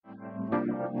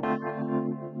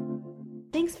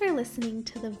Thanks for listening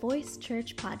to the Voice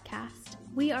Church podcast.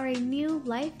 We are a new,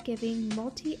 life-giving,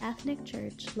 multi-ethnic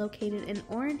church located in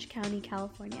Orange County,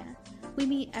 California. We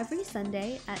meet every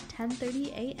Sunday at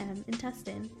 10:30 a.m. in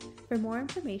Tustin. For more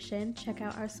information, check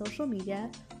out our social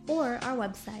media or our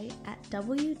website at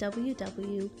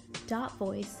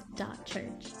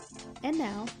www.voice.church. And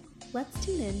now, let's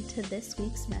tune in to this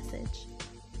week's message.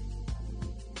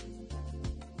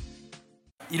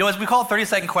 You know, as we call it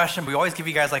 30-second question, we always give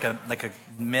you guys like a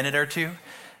minute or two.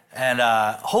 And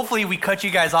hopefully we cut you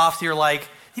guys off so you're like,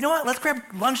 you know what, let's grab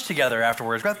lunch together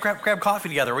afterwards, grab coffee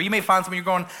together. Or you may find someone you're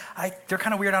going, they're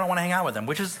kind of weird, I don't want to hang out with them,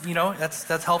 which is, you know,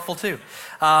 that's helpful too.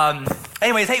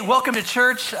 Anyways, hey, welcome to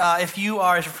church. If you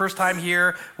are, it's your first time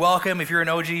here, welcome. If you're an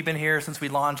OG, been here since we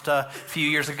launched a few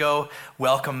years ago,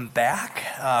 welcome back.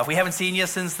 If we haven't seen you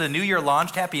since the New Year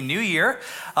launched, Happy New Year.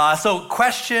 The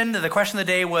question of the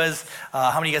day was,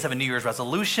 how many of you guys have a New Year's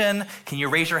resolution? Can you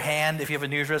raise your hand if you have a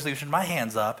New Year's resolution? My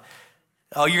hand's up.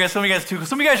 Oh, some of you guys too.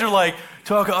 Some of you guys are like,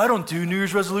 Taka, I don't do New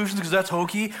Year's resolutions because that's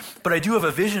hokey, but I do have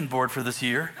a vision board for this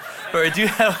year. Or I do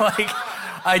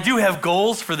have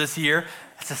goals for this year.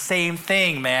 It's the same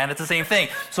thing, man. It's the same thing.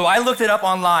 So I looked it up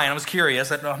online. I was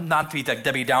curious, not to be like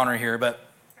Debbie Downer here, but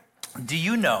do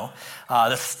you know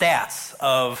the stats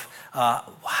of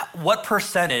what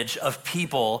percentage of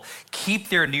people keep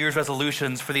their New Year's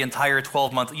resolutions for the entire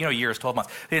 12 months, years, 12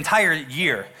 months, the entire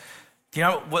year? Do you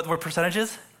know what percentage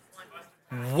is?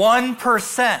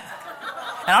 1%. And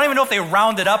I don't even know if they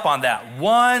rounded up on that.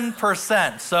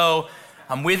 1%. So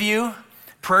I'm with you.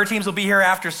 Prayer teams will be here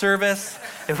after service.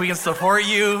 If we can support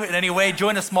you in any way,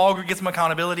 join a small group, get some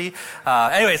accountability.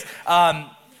 Yeah, I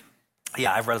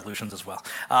have resolutions as well.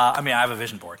 I have a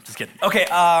vision board. Just kidding. Okay.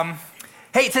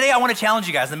 Hey, today I want to challenge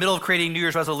you guys in the middle of creating New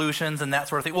Year's resolutions and that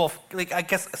sort of thing. Well, I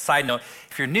guess a side note,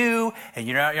 if you're new and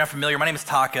you're not familiar, my name is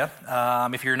Taka.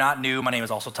 If you're not new, my name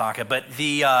is also Taka. But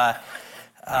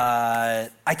I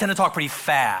tend to talk pretty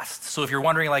fast. So if you're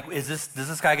wondering, does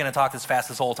this guy going to talk this fast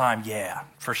this whole time? Yeah,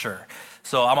 for sure.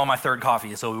 So I'm on my third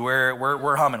coffee, so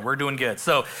we're humming. We're doing good.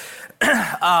 So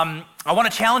I want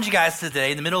to challenge you guys today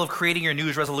in the middle of creating your New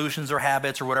Year's resolutions or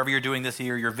habits or whatever you're doing this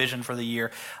year, your vision for the year,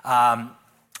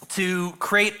 to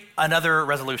create another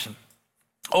resolution.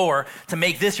 Or to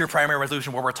make this your primary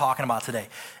resolution, what we're talking about today.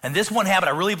 And this one habit,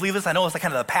 I really believe this. I know it's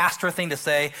kind of the pastor thing to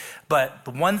say, but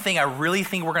the one thing I really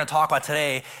think we're going to talk about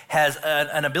today has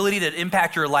an ability to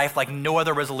impact your life like no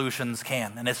other resolutions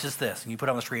can. And it's just this, and you put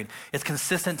it on the screen. It's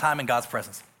consistent time in God's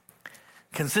presence.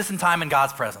 Consistent time in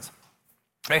God's presence.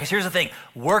 Right? Because here's the thing,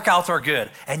 workouts are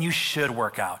good, and you should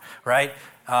work out, right?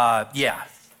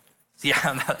 Yeah,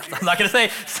 I'm not going to say,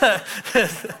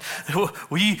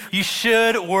 you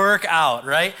should work out,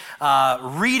 right?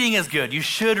 Reading is good. You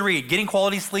should read. Getting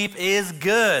quality sleep is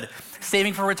good.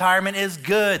 Saving for retirement is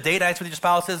good. Date nights with your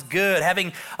spouse is good.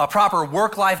 Having a proper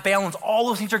work-life balance, all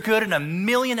those things are good, and a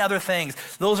million other things.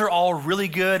 Those are all really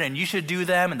good, and you should do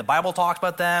them, and the Bible talks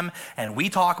about them, and we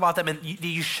talk about them, and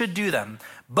you should do them.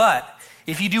 But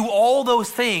if you do all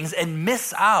those things and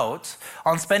miss out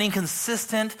on spending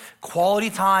consistent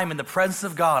quality time in the presence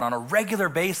of God on a regular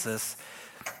basis,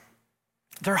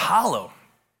 they're hollow.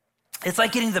 It's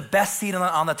like getting the best seat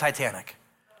on the Titanic,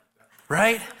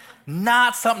 right?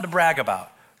 Not something to brag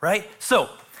about, right? So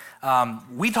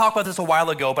we talked about this a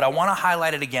while ago, but I want to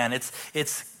highlight it again.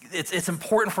 It's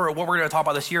important for what we're going to talk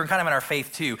about this year and kind of in our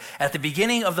faith too. At the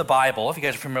beginning of the Bible, if you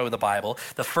guys are familiar with the Bible,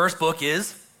 the first book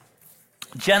is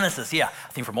Genesis. Yeah,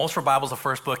 I think for most of our Bibles, the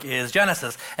first book is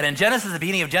Genesis. And in Genesis, the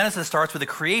beginning of Genesis starts with a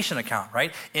creation account,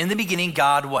 right? In the beginning,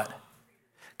 God what?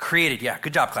 Created. Yeah,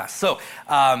 good job, class. So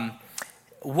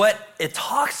what it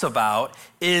talks about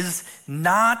is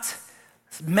not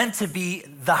meant to be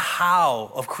the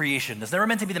how of creation. It's never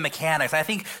meant to be the mechanics. I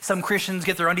think some Christians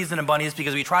get their undies and bunnies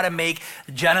because we try to make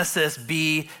Genesis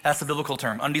be, that's the biblical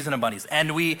term, undies and bunnies.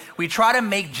 And we try to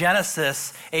make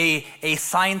Genesis a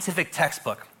scientific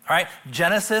textbook. All right,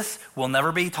 Genesis will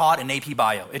never be taught in AP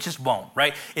Bio. It just won't,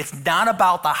 right? It's not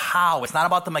about the how. It's not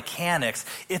about the mechanics.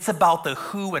 It's about the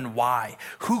who and why.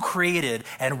 Who created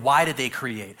and why did they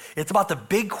create? It's about the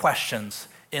big questions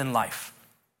in life,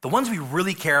 the ones we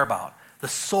really care about, the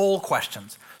soul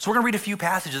questions. So we're going to read a few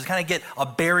passages to kind of get a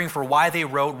bearing for why they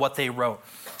wrote what they wrote.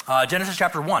 Genesis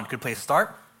chapter 1, good place to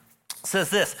start. It says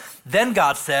this, "Then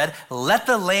God said, let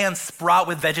the land sprout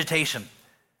with vegetation,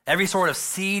 every sort of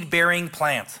seed-bearing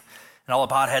plant." And all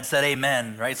the potheads said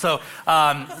amen, right? So,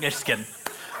 just kidding.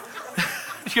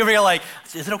 You're like,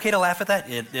 is it okay to laugh at that?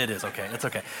 It is okay. It's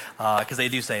okay. Because they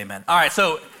do say amen. All right,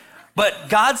 but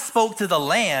God spoke to the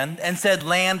land and said,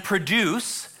 land,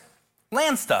 produce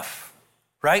land stuff,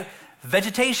 right?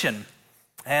 Vegetation,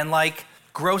 and like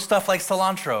gross stuff like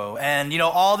cilantro and,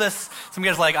 all this. Some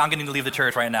guys are like, I'm going to leave the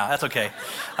church right now. That's okay.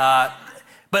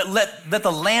 But let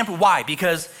the lamp, why?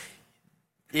 Because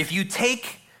if you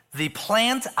take the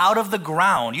plant out of the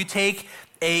ground, you take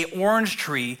a orange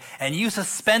tree and you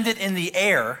suspend it in the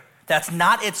air, that's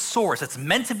not its source. It's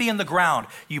meant to be in the ground.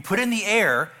 You put it in the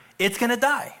air, it's going to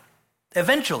die.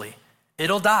 Eventually,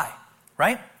 it'll die,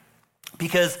 right?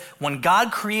 Because when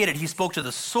God created, he spoke to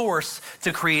the source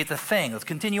to create the thing. Let's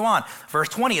continue on. Verse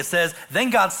 20, it says, then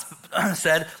God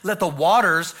said, let the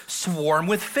waters swarm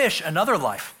with fish, another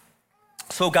life.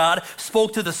 So God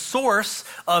spoke to the source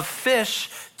of fish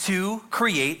to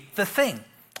create the thing.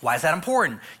 Why is that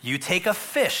important? You take a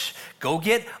fish, go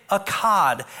get a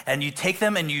cod, and you take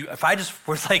them and if I just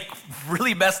was like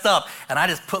really messed up and I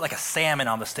just put like a salmon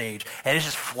on the stage and it's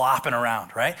just flopping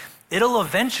around, right? It'll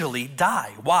eventually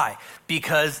die. Why?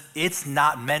 Because it's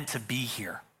not meant to be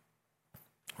here,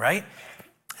 right?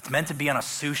 It's meant to be on a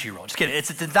sushi roll. Just kidding.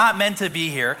 It's not meant to be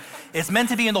here. It's meant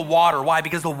to be in the water. Why?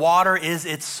 Because the water is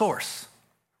its source,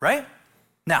 right?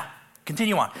 Now,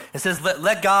 continue on. It says,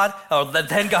 then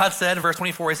God said in verse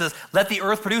 24, he says, let the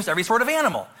earth produce every sort of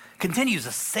animal. Continues,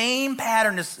 the same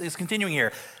pattern is continuing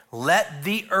here. Let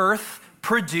the earth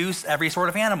produce every sort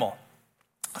of animal.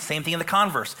 Same thing in the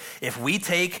converse. If we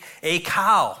take a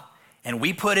cow and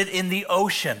we put it in the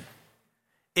ocean,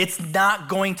 it's not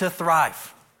going to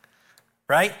thrive,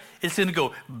 right? It's going to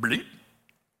go bleep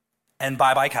and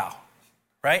bye-bye cow,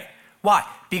 right? Why?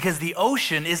 Because the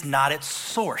ocean is not its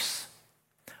source.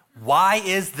 Why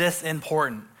is this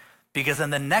important? Because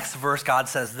in the next verse, God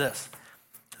says this.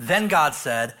 Then God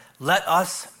said, let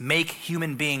us make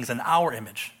human beings in our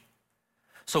image.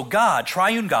 So God,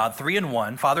 triune God, 3 in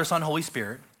 1, Father, Son, Holy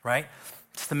Spirit, right?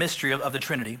 It's the mystery of the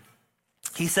Trinity.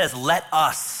 He says, let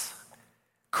us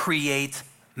create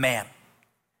man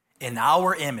in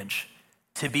our image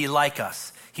to be like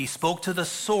us. He spoke to the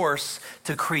source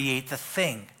to create the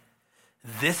thing.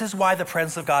 This is why the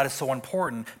presence of God is so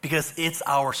important, because it's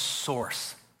our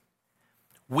source.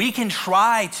 We can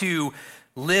try to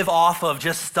live off of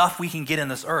just stuff we can get in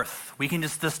this earth.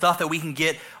 The stuff that we can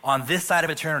get on this side of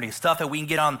eternity, stuff that we can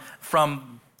get on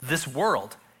from this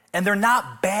world. And they're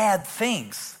not bad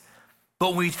things.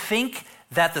 But we think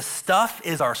that the stuff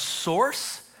is our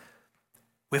source.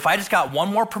 If I just got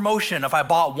one more promotion, if I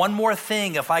bought one more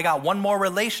thing, if I got one more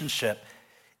relationship,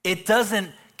 it doesn't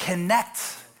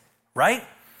connect. Right?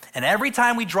 And every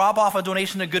time we drop off a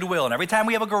donation to Goodwill, and every time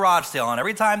we have a garage sale, and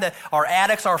every time that our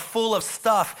attics are full of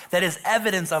stuff that is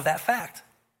evidence of that fact,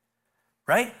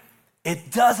 right?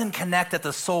 It doesn't connect at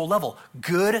the soul level.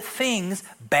 Good things,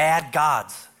 bad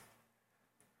gods,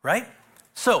 right?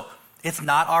 So it's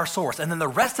not our source. And then the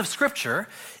rest of Scripture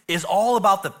is all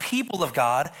about the people of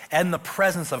God and the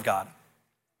presence of God.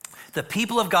 The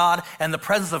people of God and the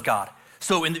presence of God.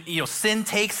 So, sin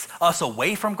takes us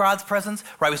away from God's presence,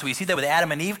 right? So we see that with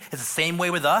Adam and Eve. It's the same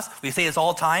way with us. We say this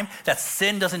all the time, that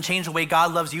sin doesn't change the way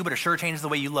God loves you, but it sure changes the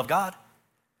way you love God,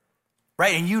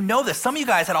 right? And you know this. Some of you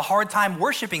guys had a hard time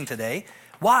worshiping today.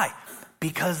 Why?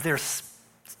 Because there's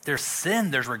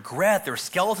sin, there's regret, there's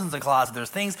skeletons in the closet,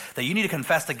 there's things that you need to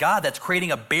confess to God that's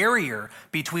creating a barrier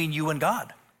between you and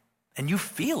God. And you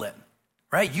feel it,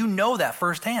 right? You know that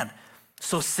firsthand.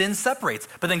 So sin separates,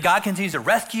 but then God continues to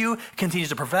rescue, continues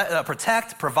to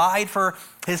protect, provide for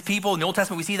his people. In the Old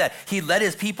Testament, we see that he led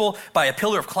his people by a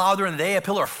pillar of cloud during the day, a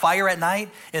pillar of fire at night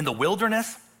in the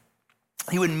wilderness.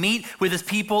 He would meet with his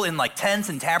people in like tents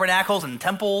and tabernacles and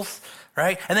temples,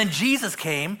 right? And then Jesus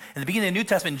came, in the beginning of the New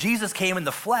Testament, Jesus came in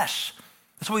the flesh.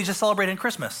 That's what we just celebrated in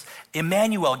Christmas.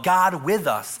 Emmanuel, God with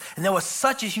us. And that was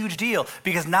such a huge deal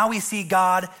because now we see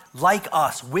God like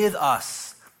us, with us,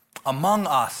 among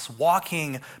us,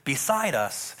 walking beside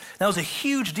us. That was a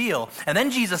huge deal. And then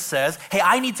Jesus says, hey,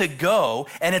 I need to go,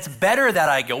 and it's better that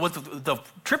I go. What the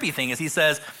trippy thing is, he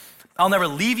says, I'll never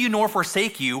leave you nor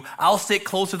forsake you. I'll stick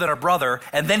closer than a brother.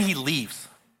 And then he leaves,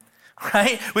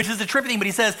 right? Which is the trippy thing, but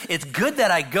he says, it's good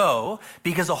that I go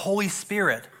because the Holy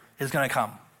Spirit is going to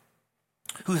come,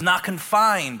 who's not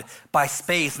confined by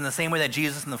space in the same way that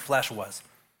Jesus in the flesh was.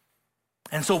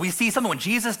 And so we see something when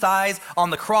Jesus dies on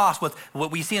the cross, with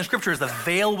what we see in Scripture is the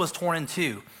veil was torn in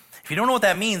two. If you don't know what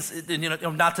that means,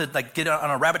 not to like get on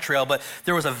a rabbit trail, but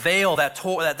there was a veil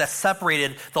that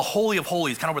separated the Holy of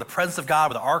Holies, kind of where the presence of God,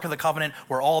 where the Ark of the Covenant,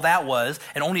 where all that was,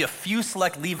 and only a few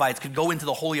select Levites could go into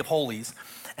the Holy of Holies.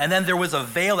 And then there was a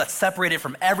veil that separated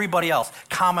from everybody else,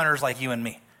 commoners like you and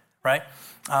me, right?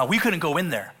 We couldn't go in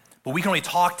there, but we can only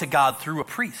talk to God through a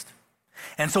priest.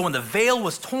 And so when the veil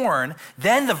was torn,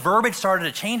 then the verbiage started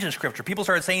to change in Scripture. People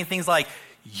started saying things like,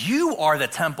 You are the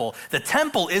temple. The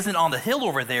temple isn't on the hill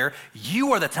over there.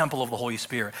 You are the temple of the Holy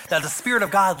Spirit. That the Spirit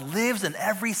of God lives in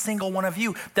every single one of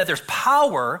you. That there's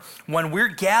power when we're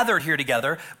gathered here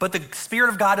together, but the Spirit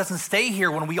of God doesn't stay here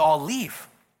when we all leave.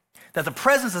 That the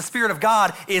presence of the Spirit of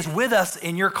God is with us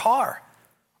in your car,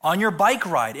 on your bike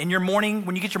ride, in your morning,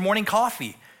 when you get your morning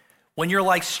coffee, when you're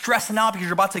like stressing out because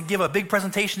you're about to give a big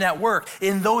presentation at work.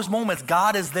 In those moments,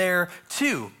 God is there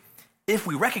too, if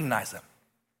we recognize him,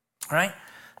 right?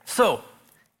 So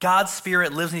God's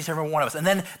Spirit lives in each and every one of us. And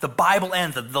then the Bible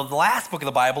ends. The last book of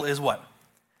the Bible is what?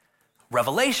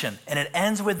 Revelation. And it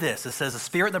ends with this. It says, the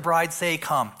Spirit and the bride say,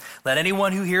 come. Let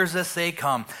anyone who hears this say,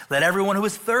 come. Let everyone who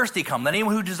is thirsty come. Let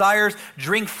anyone who desires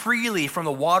drink freely from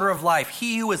the water of life.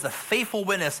 He who is the faithful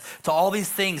witness to all these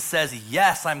things says,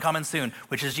 yes, I'm coming soon,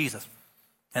 which is Jesus.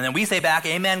 And then we say back,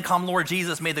 amen, come Lord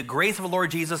Jesus. May the grace of the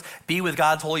Lord Jesus be with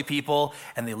God's holy people.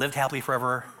 And they lived happily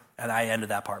forever. And I ended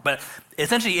that part. But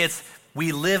essentially it's,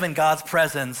 we live in God's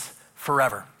presence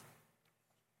forever.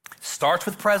 Starts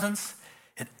with presence.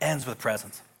 It ends with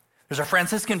presence. There's a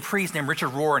Franciscan priest named Richard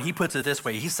Rohr, and he puts it this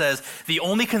way. He says, the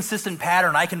only consistent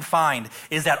pattern I can find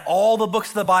is that all the books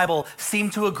of the Bible seem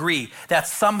to agree that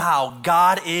somehow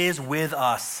God is with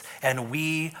us and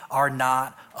we are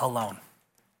not alone.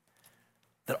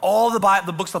 That all the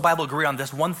books of the Bible agree on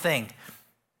this one thing,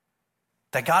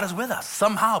 that God is with us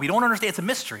somehow. We don't understand, it's a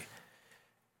mystery.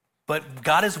 But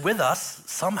God is with us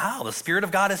somehow. The Spirit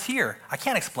of God is here. I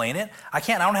can't explain it. I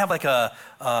don't have like a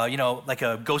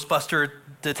Ghostbuster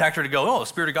detector to go, oh, the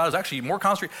Spirit of God is actually more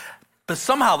concentrated. But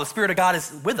somehow the Spirit of God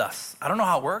is with us. I don't know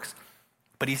how it works,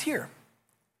 but he's here.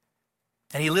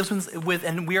 And he lives with,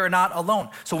 and we are not alone.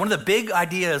 So one of the big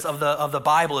ideas of the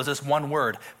Bible is this one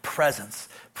word, presence.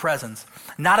 Presence.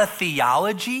 Not a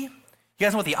theology. You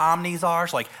guys know what the omnis are?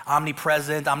 So like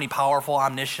omnipresent, omnipowerful,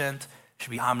 omniscient. Should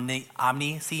be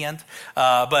omniscient.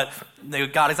 But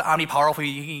God is omnipowerful.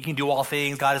 He can do all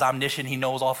things. God is omniscient. He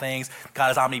knows all things.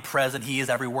 God is omnipresent. He is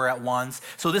everywhere at once.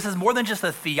 So this is more than just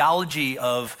a theology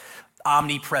of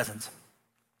omnipresence.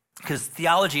 Because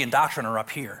theology and doctrine are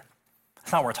up here.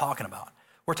 That's not what we're talking about.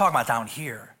 We're talking about down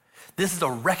here. This is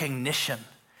a recognition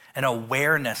and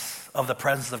awareness of the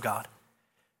presence of God.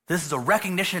 This is a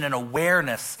recognition and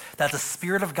awareness that the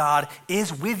Spirit of God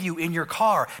is with you in your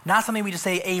car. Not something we just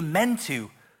say amen to.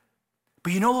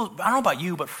 But I don't know about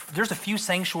you, but there's a few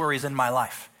sanctuaries in my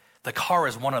life. The car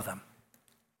is one of them,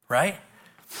 right?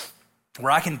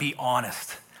 Where I can be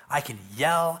honest. I can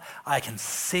yell, I can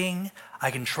sing, I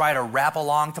can try to rap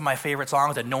along to my favorite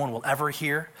songs that no one will ever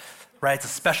hear, right? It's a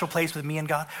special place with me and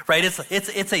God, right? It's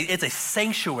a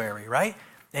sanctuary, right?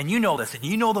 And you know this, and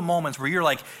you know the moments where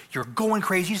you're going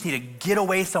crazy, you just need to get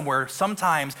away somewhere.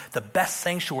 Sometimes the best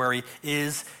sanctuary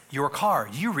is your car.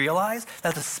 You realize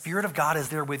that the Spirit of God is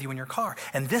there with you in your car.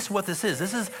 And what this is.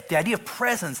 This is the idea of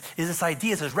presence, is this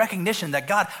idea, is this recognition that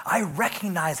God, I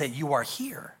recognize that you are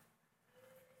here.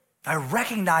 I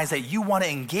recognize that you want to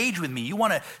engage with me. You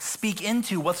want to speak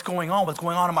into what's going on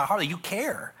in my heart, that you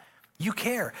care. You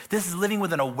care. This is living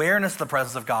with an awareness of the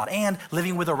presence of God and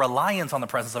living with a reliance on the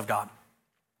presence of God.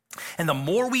 And the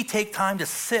more we take time to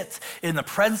sit in the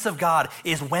presence of God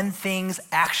is when things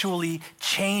actually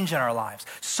change in our lives.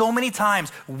 So many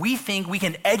times we think we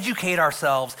can educate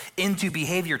ourselves into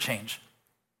behavior change.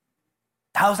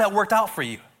 How's that worked out for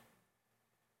you?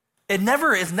 It's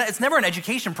never an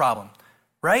education problem,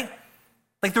 right?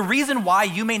 Like the reason why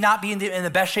you may not be in the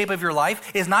best shape of your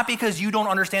life is not because you don't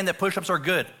understand that push-ups are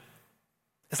good.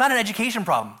 It's not an education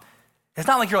problem. It's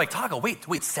not like you're like, Taco, wait,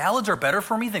 salads are better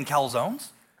for me than calzones?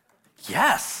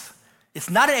 Yes, it's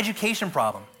not an education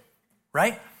problem,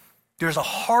 right? There's a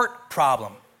heart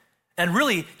problem. And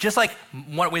really, just like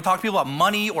when we talk to people about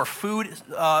money or food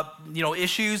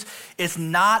issues, it's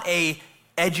not a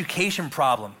education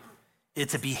problem.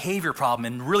 It's a behavior problem,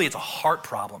 and really it's a heart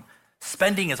problem.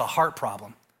 Spending is a heart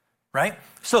problem, right?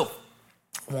 So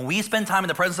when we spend time in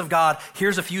the presence of God,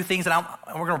 here's a few things, and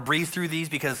we're going to breeze through these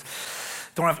because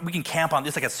we can camp on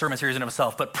this like a sermon series in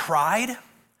itself, but pride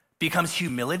becomes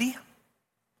humility.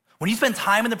 When you spend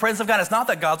time in the presence of God, it's not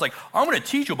that God's like, I'm going to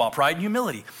teach you about pride and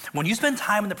humility. When you spend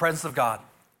time in the presence of God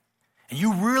and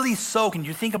you really soak and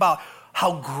you think about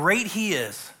how great he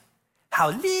is, how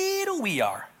little we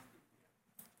are,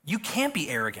 you can't be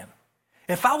arrogant.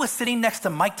 If I was sitting next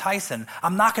to Mike Tyson,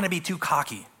 I'm not going to be too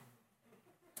cocky.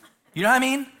 You know what I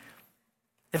mean?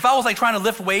 If I was like trying to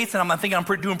lift weights and I'm thinking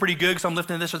I'm doing pretty good because I'm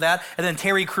lifting this or that, and then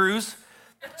Terry Crews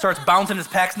starts bouncing his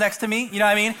pecs next to me, you know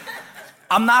what I mean?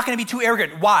 I'm not going to be too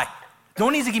arrogant. Why? No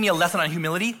one needs to give me a lesson on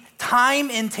humility. Time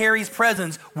in Terry's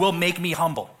presence will make me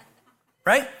humble,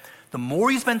 right? The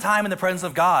more you spend time in the presence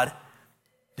of God,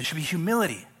 there should be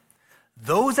humility.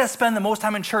 Those that spend the most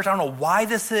time in church, I don't know why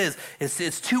this is.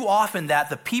 It's too often that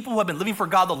the people who have been living for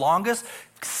God the longest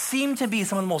seem to be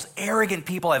some of the most arrogant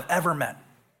people I've ever met.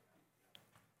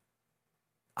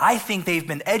 I think they've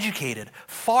been educated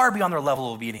far beyond their level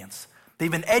of obedience.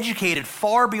 They've been educated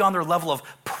far beyond their level of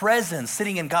presence,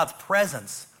 sitting in God's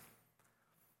presence,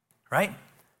 right?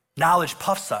 Knowledge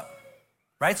puffs up,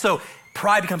 right? So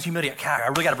pride becomes humility. God, I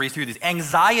really got to breathe through these.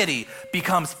 Anxiety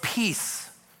becomes peace.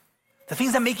 The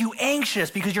things that make you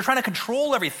anxious because you're trying to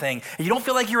control everything and you don't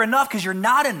feel like you're enough because you're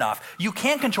not enough. You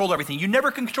can't control everything. You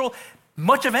never can control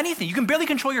much of anything. You can barely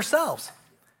control yourselves,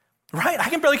 right? I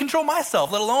can barely control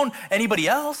myself, let alone anybody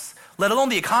else, let alone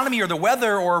the economy or the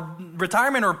weather or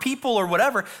retirement or people or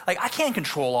whatever. Like, I can't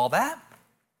control all that.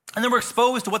 And then we're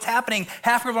exposed to what's happening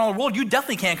halfway around the world. You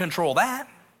definitely can't control that.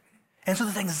 And so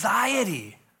there's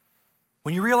anxiety.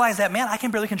 When you realize that, man, I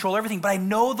can barely control everything, but I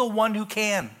know the one who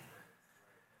can.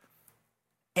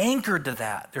 Anchored to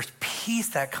that, there's peace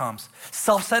that comes.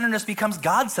 Self-centeredness becomes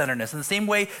God-centeredness in the same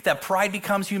way that pride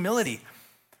becomes humility.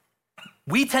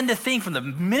 We tend to think from the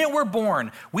minute we're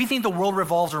born, we think the world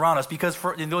revolves around us because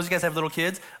for those of you guys have little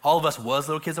kids, all of us was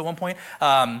little kids at one point,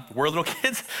 we're little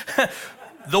kids.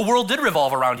 The world did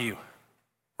revolve around you,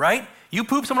 right? You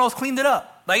pooped, someone else cleaned it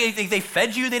up. Like they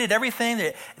fed you, they did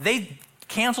everything. They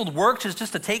canceled work just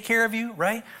to take care of you,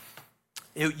 right?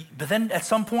 But then at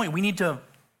some point, we need to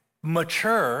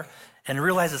mature and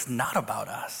realize it's not about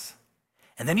us.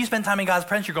 And then you spend time in God's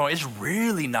presence, you're going, it's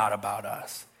really not about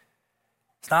us.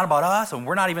 It's not about us, and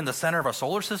we're not even the center of our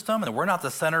solar system, and we're not the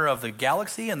center of the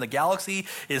galaxy, and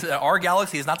our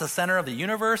galaxy is not the center of the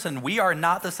universe, and we are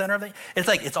not the center of it's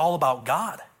like, it's all about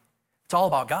God. It's all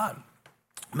about God.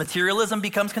 Materialism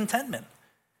becomes contentment,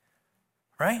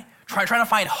 right? Trying to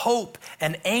find hope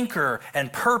and anchor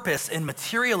and purpose in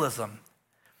materialism.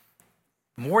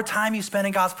 More time you spend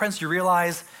in God's presence, you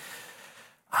realize,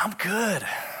 I'm good.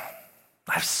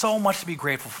 I have so much to be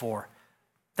grateful for.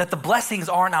 That the blessings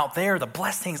aren't out there. The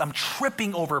blessings, I'm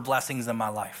tripping over blessings in my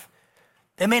life.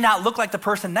 It may not look like the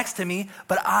person next to me,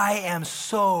 but I am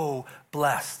so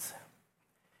blessed.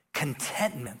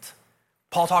 Contentment.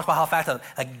 Paul talks about how the fact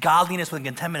that godliness with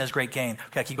contentment is great gain.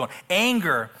 Okay, I keep going.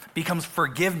 Anger becomes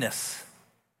forgiveness.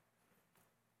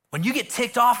 When you get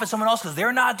ticked off at someone else because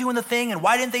they're not doing the thing and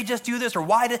why didn't they just do this or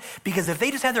because if they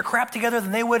just had their crap together,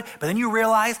 then they would, but then you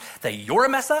realize that you're a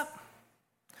mess up.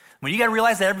 When you got to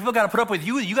realize that people got to put up with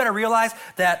you, you got to realize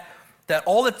that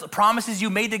all the promises you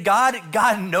made to God,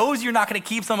 God knows you're not going to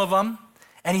keep some of them,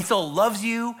 and he still loves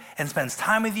you and spends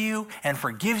time with you and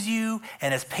forgives you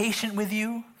and is patient with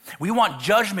you. We want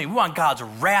judgment. We want God's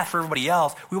wrath for everybody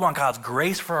else. We want God's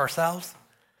grace for ourselves,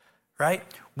 right?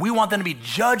 We want them to be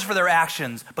judged for their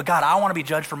actions, but God, I want to be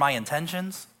judged for my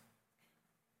intentions,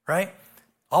 right?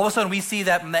 All of a sudden we see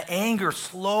that the anger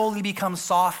slowly becomes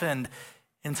softened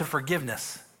into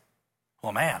forgiveness.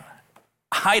 Well, man,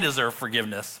 I deserve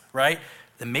forgiveness, right?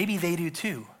 Then maybe they do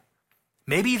too.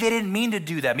 Maybe they didn't mean to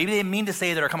do that. Maybe they didn't mean to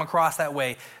say that or come across that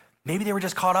way. Maybe they were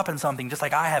just caught up in something just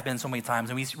like I have been so many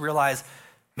times, and we realize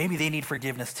maybe they need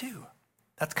forgiveness too.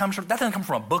 That doesn't come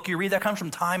from a book you read. That comes from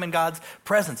time in God's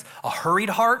presence. A hurried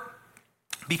heart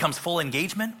becomes full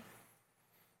engagement.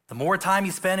 The more time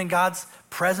you spend in God's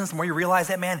presence, the more you realize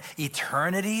that, man,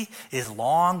 eternity is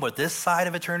long, but this side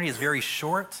of eternity is very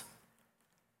short.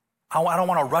 I don't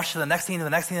want to rush to the next thing, to the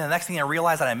next thing, to the next thing, and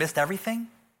realize that I missed everything.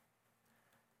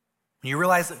 When you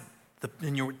realize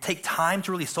and you take time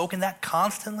to really soak in that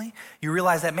constantly, you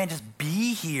realize that, man, just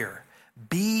be here.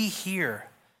 Be here.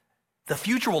 The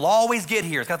future will always get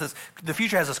here. The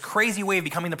future has this crazy way of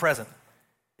becoming the present.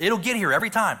 It'll get here every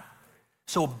time.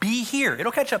 So be here.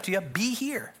 It'll catch up to you. Be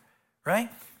here, right?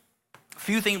 A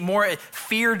few things more.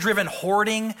 Fear-driven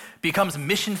hoarding becomes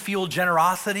mission-fueled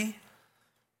generosity.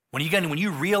 When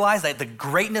you realize that the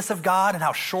greatness of God and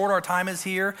how short our time is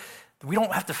here, we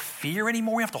don't have to fear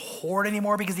anymore. We don't have to hoard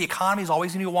anymore because the economy is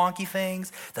always going to do wonky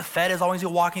things. The Fed is always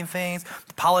going to do wonky things.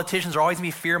 The politicians are always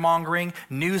going to be fear-mongering.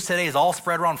 News today is all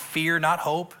spread around fear, not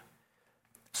hope.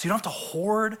 So you don't have to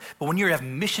hoard, but when you have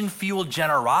mission-fueled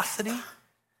generosity,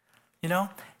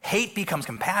 hate becomes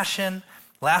compassion.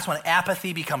 Last one,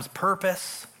 apathy becomes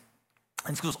purpose.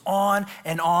 And it goes on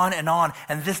and on and on.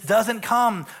 And this doesn't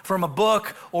come from a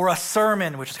book or a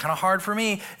sermon, which is kind of hard for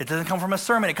me. It doesn't come from a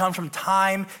sermon. It comes from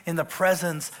time in the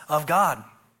presence of God.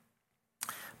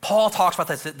 Paul talks about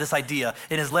this idea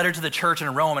in his letter to the church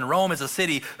in Rome. And Rome is a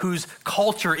city whose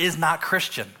culture is not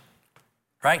Christian,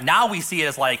 right? Now we see it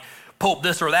as like Pope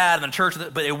this or that and the church,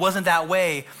 but it wasn't that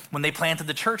way when they planted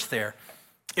the church there.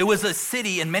 It was a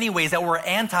city in many ways that were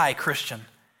anti-Christian.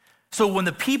 So when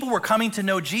the people were coming to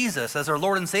know Jesus as their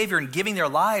Lord and Savior and giving their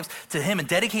lives to him and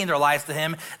dedicating their lives to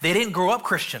him, they didn't grow up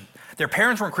Christian. Their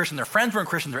parents weren't Christian, their friends weren't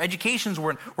Christian, their educations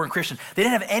weren't Christian. They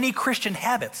didn't have any Christian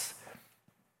habits.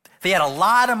 They had a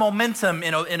lot of momentum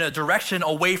in a direction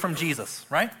away from Jesus,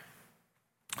 right?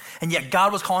 And yet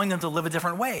God was calling them to live a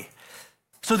different way.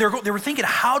 So they were thinking,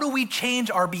 how do we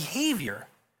change our behavior?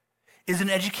 Is it an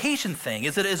education thing?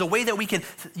 Is it a way that we can,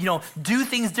 do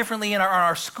things differently in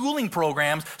our schooling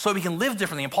programs so we can live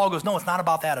differently? And Paul goes, no, it's not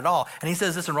about that at all. And he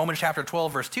says this in Romans chapter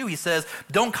 12, verse 2. He says,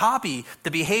 don't copy the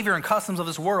behavior and customs of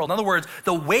this world. In other words,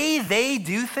 the way they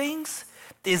do things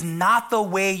is not the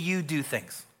way you do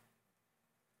things.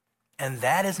 And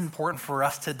that is important for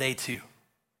us today too.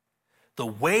 The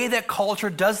way that culture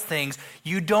does things,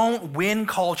 you don't win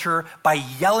culture by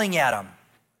yelling at them.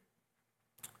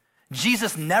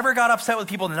 Jesus never got upset with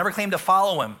people that never claimed to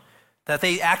follow him, that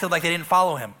they acted like they didn't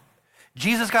follow him.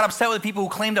 Jesus got upset with people who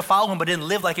claimed to follow him but didn't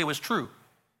live like it was true,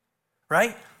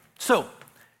 right? So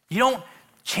you don't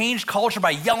change culture by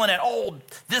yelling at,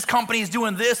 this company is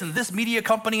doing this and this media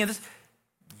company and this.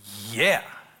 Yeah.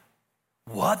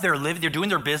 What? They're doing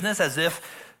their business as if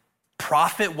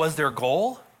profit was their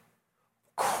goal?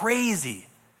 Crazy.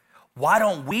 Why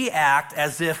don't we act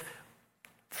as if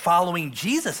following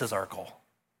Jesus is our goal?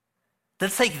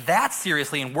 Let's take that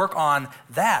seriously and work on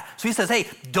that. So he says, hey,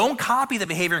 don't copy the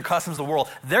behavior and customs of the world.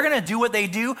 They're going to do what they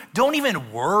do. Don't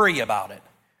even worry about it.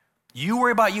 You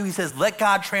worry about you. He says, let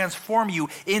God transform you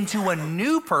into a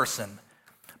new person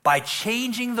by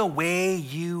changing the way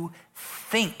you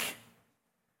think.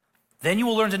 Then you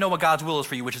will learn to know what God's will is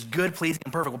for you, which is good, pleasing,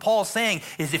 and perfect. What Paul is saying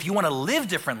is if you want to live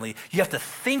differently, you have to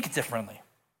think differently.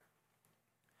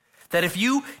 That if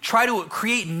you try to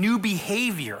create new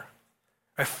behavior,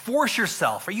 or force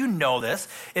yourself, or you know this,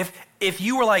 if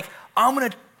you were like, I'm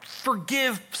going to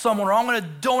forgive someone, or I'm going to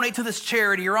donate to this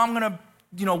charity, or I'm going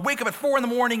to wake up at 4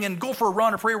 a.m. and go for a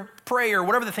run or pray or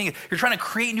whatever the thing is, you're trying to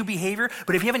create new behavior,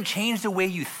 but if you haven't changed the way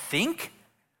you think,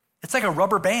 it's like a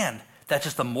rubber band that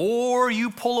just the more you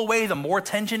pull away, the more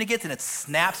tension it gets and it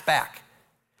snaps back.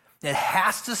 It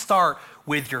has to start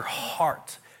with your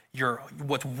heart,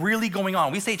 what's really going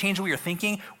on. We say change the way you're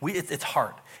thinking, it's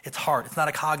heart. It's heart. It's not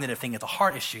a cognitive thing. It's a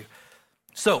heart issue.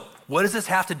 So what does this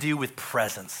have to do with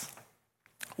presence?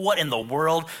 What in the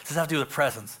world does this have to do with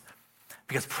presence?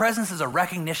 Because presence is a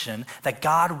recognition that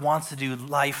God wants to do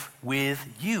life with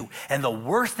you. And the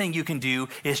worst thing you can do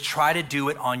is try to do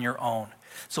it on your own.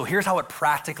 So here's how it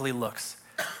practically looks.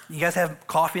 You guys have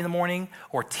coffee in the morning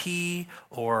or tea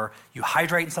or you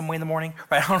hydrate in some way in the morning,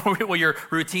 right? I don't know what your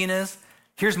routine is.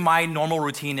 Here's my normal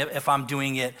routine if I'm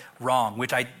doing it wrong,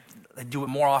 which I do it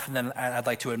more often than I'd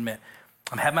like to admit.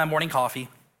 I'm having my morning coffee,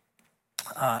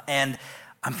 and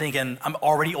I'm thinking I'm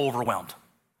already overwhelmed,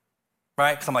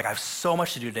 right? Because I'm like, I have so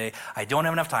much to do today. I don't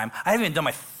have enough time. I haven't even done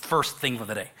my first thing for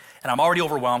the day, and I'm already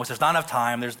overwhelmed because there's not enough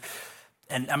time.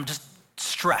 And I'm just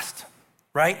stressed,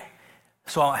 right?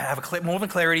 So I'll have a moment of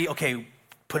clarity. Okay,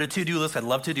 put a to-do list. I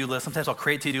love to-do lists. Sometimes I'll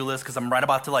create to-do lists because I'm right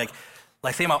about to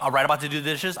say I'm right about to do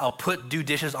dishes, I'll put do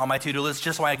dishes on my to-do list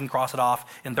just so I can cross it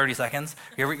off in 30 seconds.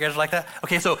 You guys like that?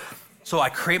 Okay, so I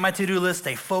create my to-do list,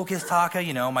 stay focused, Taka.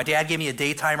 My dad gave me a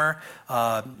day timer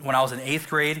when I was in 8th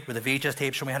grade with a VHS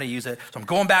tape, showed me how to use it. So I'm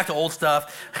going back to old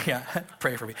stuff. Yeah,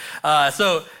 pray for me.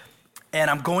 And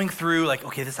I'm going through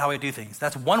okay, this is how I do things.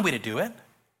 That's one way to do it.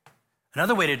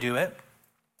 Another way to do it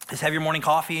is have your morning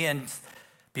coffee, and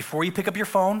before you pick up your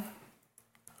phone,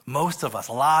 most of us,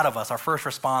 a lot of us, our first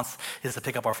response is to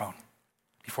pick up our phone.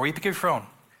 Before you pick up your phone,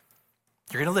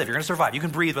 you're going to live, you're going to survive. You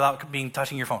can breathe without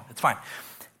touching your phone. It's fine.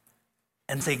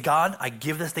 And say, God, I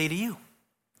give this day to you.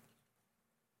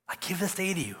 I give this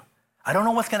day to you. I don't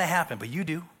know what's going to happen, but you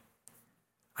do.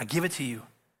 I give it to you.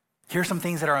 Here's some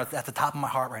things that are at the top of my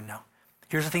heart right now.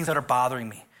 Here's the things that are bothering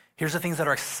me. Here's the things that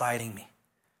are exciting me.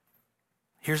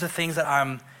 Here's the things that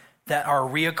are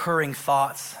reoccurring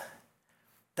thoughts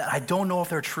that I don't know if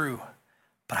they're true,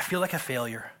 but I feel like a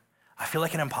failure. I feel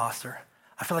like an imposter.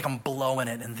 I feel like I'm blowing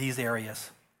it in these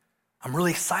areas. I'm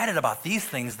really excited about these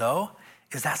things though.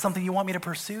 Is that something you want me to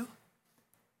pursue?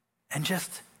 And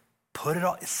just put it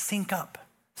all, sync up.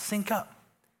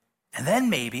 And then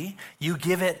maybe you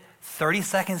give it 30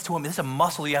 seconds to a minute. This is a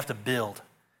muscle you have to build,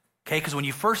 okay? Because when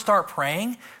you first start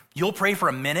praying, you'll pray for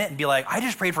a minute and be like, I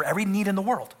just prayed for every need in the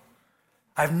world.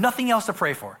 I have nothing else to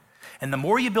pray for. And the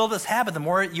more you build this habit, the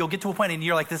more you'll get to a point and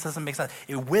you're like, this doesn't make sense.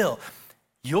 It will.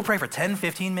 You'll pray for 10,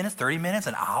 15 minutes, 30 minutes,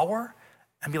 an hour,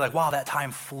 and be like, wow, that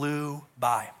time flew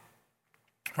by,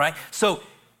 right? So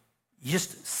you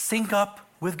just sync up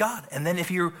with God. And then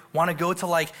if you want to go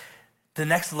to the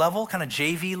next level, kind of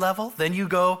JV level, then you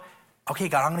go, okay,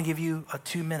 God, I'm going to give you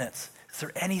 2 minutes. Is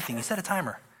there anything? You set a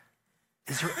timer.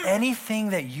 Is there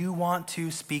anything that you want to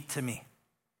speak to me?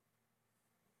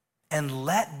 And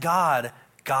let God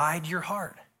guide your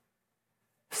heart.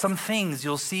 Some things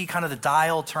you'll see kind of the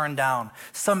dial turn down.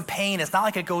 Some pain, it's not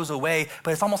like it goes away,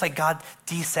 but it's almost like God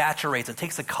desaturates it,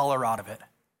 takes the color out of it.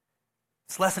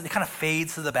 It's less, it kind of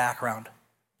fades to the background,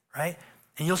 right?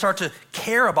 And you'll start to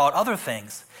care about other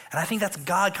things. And I think that's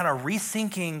God kind of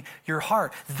resyncing your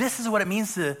heart. This is what it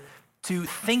means to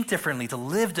think differently, to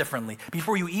live differently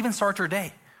before you even start your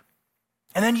day.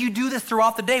 And then you do this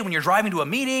throughout the day when you're driving to a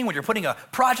meeting, when you're putting a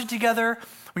project together,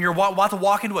 when you're about to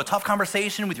walk into a tough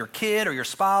conversation with your kid or your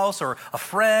spouse or a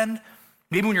friend.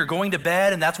 Maybe when you're going to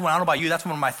bed, and that's when, I don't know about you, that's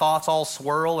when my thoughts all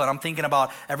swirl and I'm thinking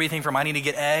about everything from I need to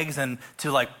get eggs and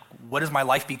to like, what does my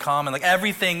life become? And like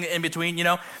everything in between, you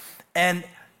know? And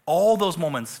all those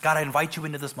moments, God, I invite you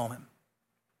into this moment.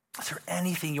 Is there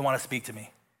anything you want to speak to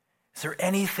me? Is there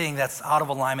anything that's out of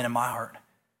alignment in my heart?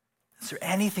 Is there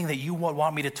anything that you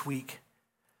want me to tweak?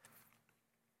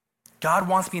 God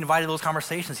wants to be invited to those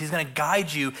conversations. He's going to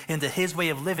guide you into his way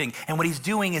of living. And what he's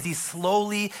doing is he's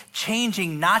slowly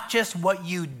changing not just what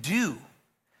you do,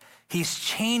 he's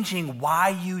changing why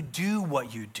you do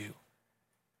what you do.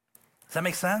 Does that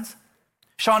make sense?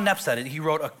 Sean Knapp said it. He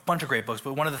wrote a bunch of great books,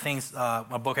 but one of the things,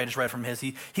 a book I just read from his,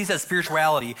 he says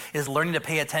spirituality is learning to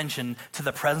pay attention to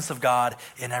the presence of God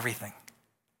in everything.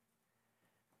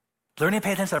 Learning to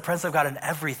pay attention to the presence of God in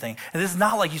everything. And this is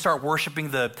not like you start worshiping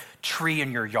the tree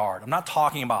in your yard. I'm not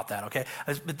talking about that, okay?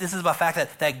 But this is about the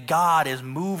fact that God is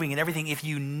moving in everything if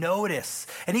you notice.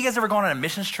 And you guys ever gone on a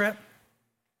missions trip?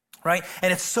 Right?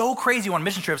 And it's so crazy on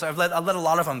mission trips. I've led a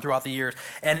lot of them throughout the years.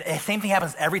 And the same thing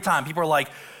happens every time. People are like,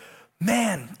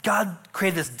 man, God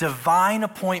created this divine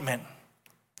appointment,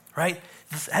 right?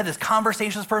 Had this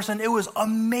conversation with this person. It was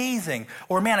amazing.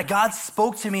 Or man, God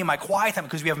spoke to me in my quiet time,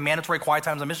 because we have mandatory quiet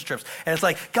times on mission trips. And it's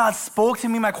like, God spoke to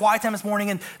me in my quiet time this morning,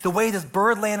 and the way this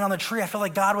bird landed on the tree, I felt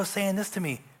like God was saying this to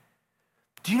me.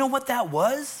 Do you know what that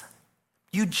was?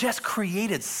 You just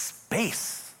created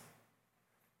space.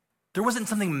 There wasn't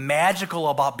something magical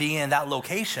about being in that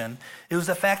location. It was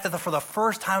the fact that for the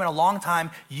first time in a long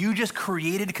time, you just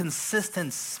created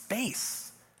consistent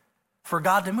space for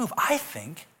God to move. I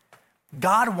think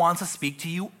God wants to speak to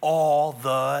you all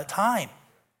the time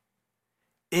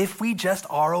if we just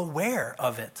are aware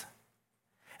of it.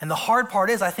 And the hard part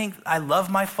is, I think I love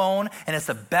my phone, and it's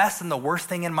the best and the worst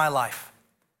thing in my life.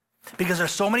 Because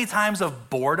there's so many times of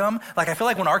boredom. Like I feel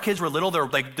like when our kids were little,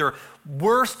 their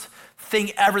worst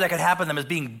thing ever that could happen to them is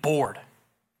being bored.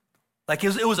 Like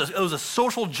it was a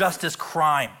social justice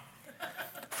crime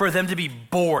for them to be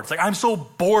bored. It's like, I'm so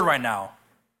bored right now.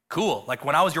 Cool. Like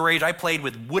when I was your age, I played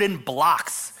with wooden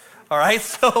blocks. All right.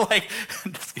 So like, I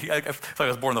feel like I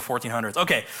was born in the 1400s.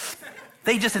 Okay.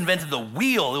 They just invented the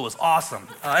wheel. It was awesome.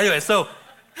 Anyway,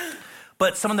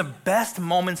 but some of the best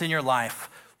moments in your life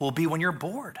will be when you're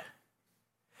bored.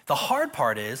 The hard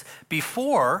part is,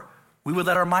 before we would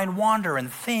let our mind wander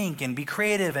and think and be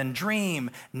creative and dream.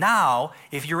 Now,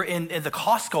 if you're in the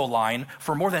Costco line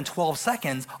for more than 12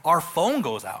 seconds, our phone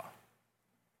goes out.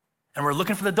 And we're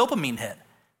looking for the dopamine hit.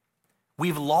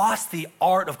 We've lost the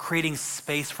art of creating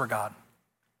space for God.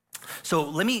 So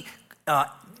let me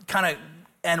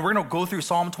and we're going to go through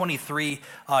Psalm 23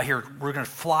 here. We're going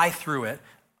to fly through it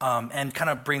and kind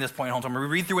of bring this point home. So I'm going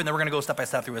to read through it, and then we're going to go step by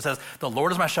step through it. It says, the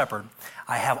Lord is my shepherd.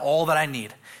 I have all that I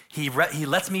need. He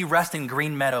lets me rest in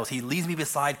green meadows. He leads me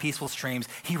beside peaceful streams.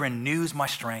 He renews my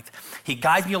strength. He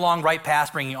guides me along right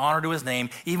paths, bringing honor to his name.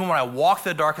 Even when I walk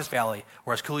through the darkest valley,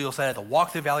 or as Coolio said, to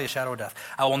walk through the valley of shadow of death,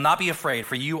 I will not be afraid,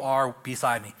 for you are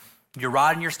beside me. Your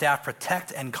rod and your staff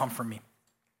protect and comfort me.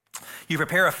 You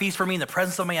prepare a feast for me in the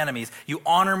presence of my enemies. You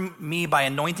honor me by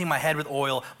anointing my head with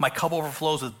oil. My cup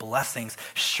overflows with blessings.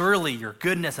 Surely your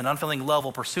goodness and unfailing love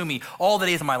will pursue me all the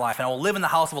days of my life, and I will live in the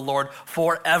house of the Lord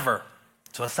forever.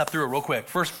 So let's step through it real quick.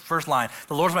 First line,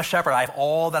 the Lord is my shepherd. I have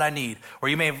all that I need. Or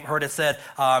you may have heard it said,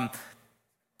 I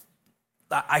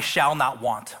shall not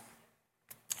want.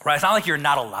 Right? It's not like you're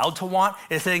not allowed to want.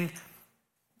 It's saying,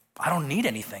 I don't need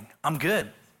anything. I'm good.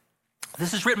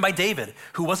 This is written by David,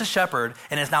 who was a shepherd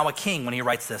and is now a king when he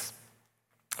writes this.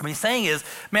 What he's saying is,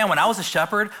 man, when I was a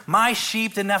shepherd, my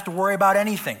sheep didn't have to worry about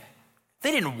anything.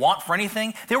 They didn't want for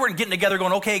anything. They weren't getting together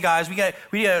going, okay, guys, we got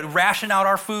to ration out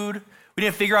our food. We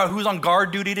didn't figure out who's on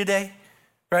guard duty today,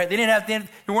 right? There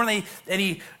weren't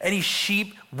any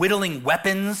sheep whittling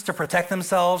weapons to protect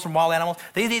themselves from wild animals.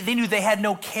 They knew they had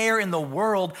no care in the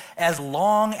world as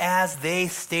long as they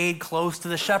stayed close to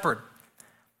the shepherd.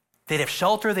 They'd have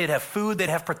shelter, they'd have food, they'd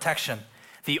have protection.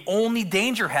 The only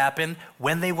danger happened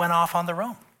when they went off on their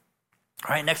own.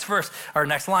 All right, next verse, or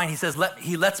next line, he says,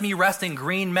 he lets me rest in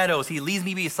green meadows. He leads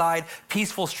me beside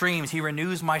peaceful streams. He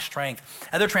renews my strength.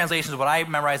 Other translations, what I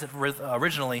memorized it with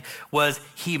originally was,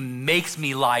 he makes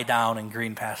me lie down in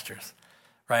green pastures,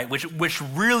 right? Which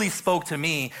really spoke to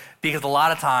me, because a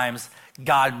lot of times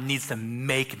God needs to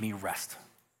make me rest.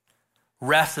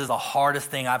 Rest is the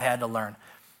hardest thing I've had to learn,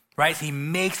 right? So he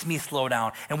makes me slow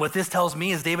down. And what this tells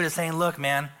me is David is saying, look,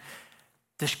 man,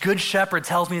 this good shepherd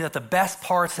tells me that the best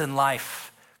parts in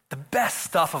life, the best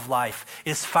stuff of life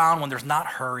is found when there's not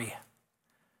hurry,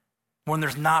 when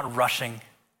there's not rushing.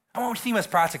 I want you to think of this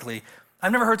practically.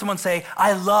 I've never heard someone say,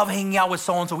 I love hanging out with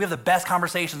so-and-so. We have the best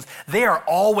conversations. They are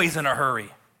always in a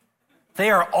hurry. They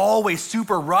are always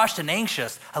super rushed and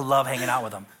anxious. I love hanging out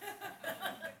with them.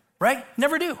 Right?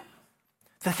 Never do.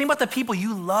 The thing about the people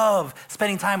you love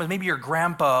spending time with, maybe your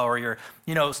grandpa or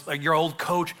your old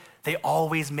coach, they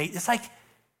always make, it's like,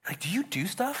 do you do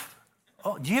stuff?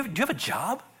 Oh, do you have a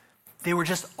job? They were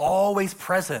just always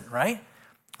present, right?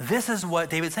 This is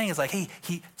what David's saying is like, hey,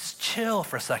 just chill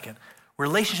for a second.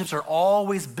 Relationships are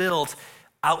always built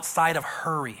outside of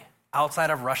hurry, outside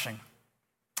of rushing.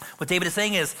 What David is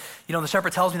saying is, the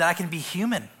shepherd tells me that I can be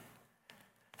human,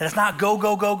 that it's not go,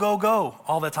 go, go, go, go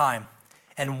all the time.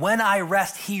 And when I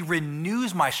rest, he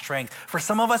renews my strength. For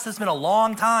some of us, it's been a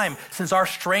long time since our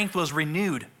strength was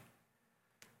renewed.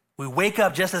 We wake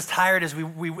up just as tired as we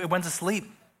went to sleep.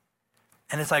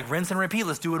 And it's like rinse and repeat.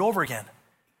 Let's do it over again.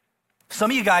 Some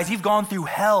of you guys, you've gone through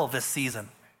hell this season.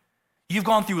 You've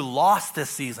gone through loss this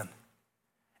season.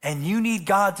 And you need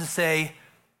God to say,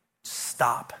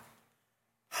 stop.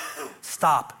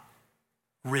 Stop.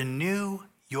 Renew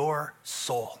your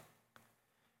soul.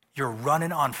 You're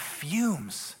running on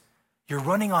fumes. You're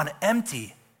running on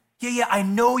empty. Yeah, I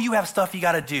know you have stuff you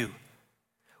got to do.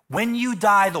 When you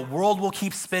die, the world will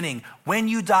keep spinning. When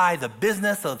you die, the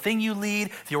business, the thing you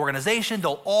lead, the organization,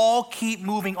 they'll all keep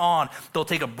moving on. They'll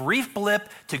take a brief blip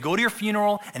to go to your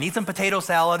funeral and eat some potato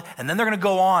salad, and then they're going to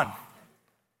go on.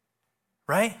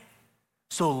 Right?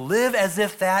 So live as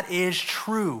if that is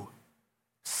true.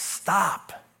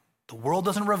 Stop. The world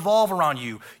doesn't revolve around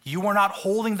you. You are not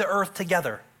holding the earth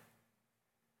together.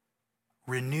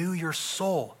 Renew your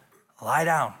soul. Lie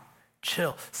down.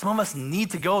 Chill. Some of us need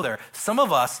to go there. Some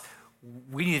of us,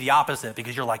 we need the opposite,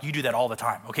 because you're like, you do that all the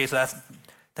time. Okay, so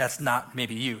that's not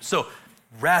maybe you. So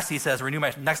rest, he says, renew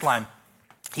my, next line.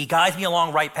 He guides me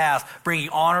along right paths, bringing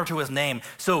honor to his name.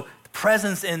 So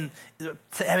being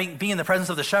in the presence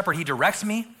of the shepherd, he directs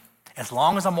me as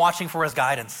long as I'm watching for his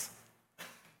guidance,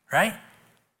 right?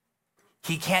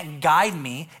 He can't guide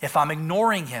me if I'm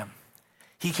ignoring him.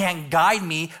 He can't guide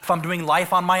me if I'm doing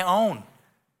life on my own.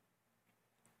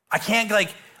 I can't like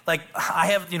I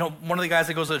have, one of the guys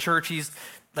that goes to the church, he's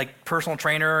like personal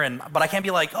trainer, but I can't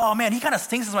be like, oh man, he kind of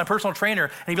stinks as my personal trainer.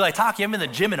 And he'd be like, Talk, you haven't been in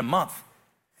the gym in a month.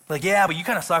 Like, yeah, but you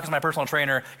kind of suck as my personal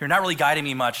trainer. You're not really guiding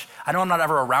me much. I know I'm not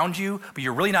ever around you, but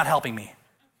you're really not helping me,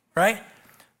 right?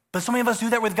 But so many of us do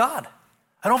that with God.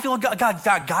 I don't feel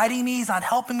God guiding me. He's not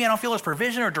helping me. I don't feel his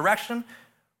provision or direction.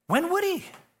 When would he,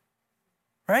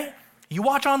 right? You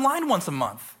watch online once a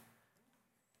month.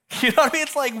 You know what I mean?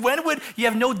 It's like, when would you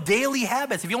have no daily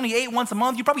habits? If you only ate once a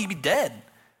month, you'd probably be dead.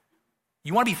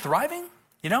 You want to be thriving,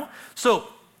 So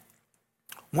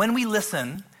when we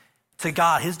listen to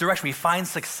God, his direction, we find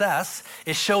success.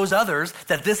 It shows others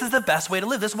that this is the best way to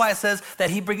live. This is why it says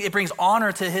that it brings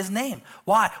honor to his name.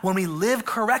 Why? When we live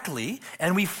correctly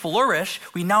and we flourish,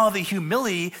 we now have the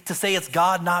humility to say it's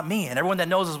God, not me. And everyone that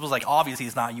knows this was like, obviously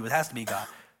it's not you. It has to be God,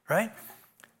 right?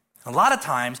 A lot of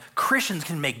times, Christians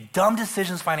can make dumb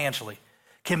decisions financially,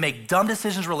 can make dumb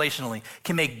decisions relationally,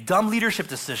 can make dumb leadership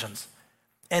decisions,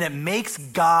 and it makes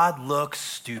God look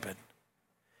stupid.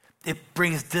 It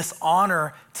brings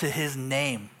dishonor to his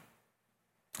name.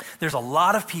 There's a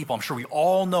lot of people, I'm sure we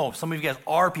all know, some of you guys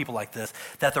are people like this,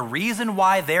 that the reason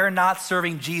why they're not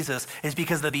serving Jesus is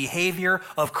because of the behavior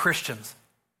of Christians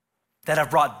that have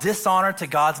brought dishonor to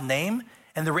God's name.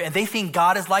 And they think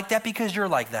God is like that because you're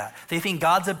like that. They think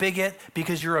God's a bigot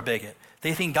because you're a bigot.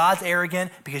 They think God's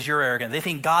arrogant because you're arrogant. They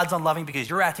think God's unloving because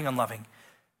you're acting unloving.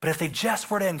 But if they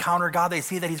just were to encounter God, they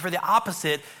see that he's for the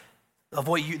opposite of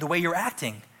the way you're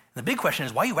acting. And the big question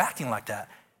is, why are you acting like that?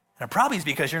 And it probably is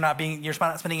because you're not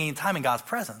spending any time in God's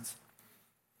presence.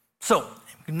 So,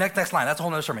 next line, that's a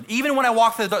whole other sermon. Even when I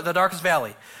walk through the darkest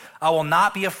valley, I will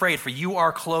not be afraid, for you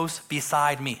are close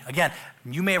beside me. Again,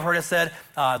 you may have heard it said,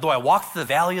 though I walk through the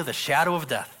valley of the shadow of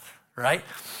death, right?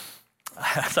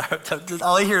 Sorry,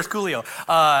 all I hear is Coolio.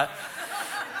 A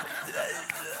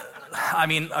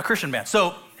Christian band.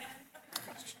 So,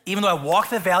 even though I walk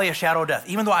the valley of shadow of death,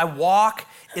 even though I walk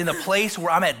in the place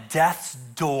where I'm at death's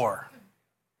door,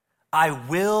 I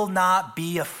will not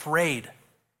be afraid.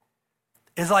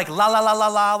 It's like la la la la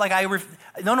la. Like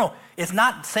no. It's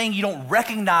not saying you don't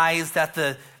recognize that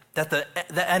the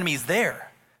enemy's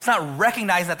there. It's not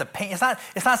recognizing that the pain. It's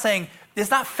not saying.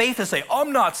 It's not faith to say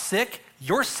I'm not sick.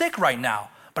 You're sick right now,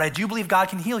 but I do believe God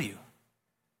can heal you.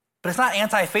 But it's not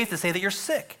anti-faith to say that you're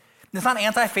sick. It's not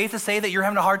anti-faith to say that you're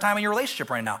having a hard time in your relationship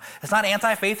right now. It's not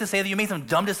anti-faith to say that you made some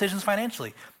dumb decisions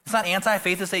financially. It's not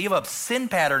anti-faith to say you have a sin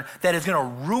pattern that is going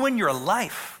to ruin your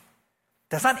life.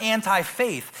 That's not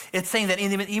anti-faith. It's saying that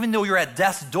even though you're at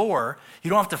death's door, you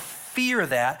don't have to fear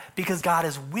that because God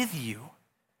is with you.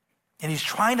 And he's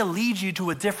trying to lead you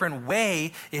to a different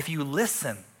way if you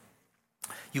listen.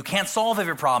 You can't solve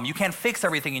every problem. You can't fix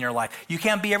everything in your life. You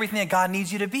can't be everything that God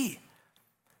needs you to be.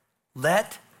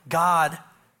 Let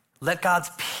God's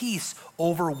peace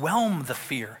overwhelm the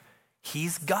fear.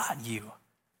 He's got you,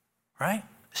 right?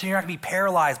 So you're not going to be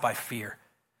paralyzed by fear.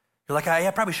 You're like,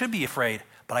 I probably should be afraid,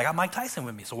 but I got Mike Tyson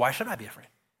with me, so why should I be afraid,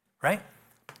 right?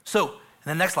 So, in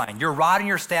the next line, your rod and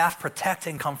your staff protect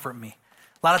and comfort me.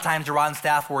 A lot of times your rod and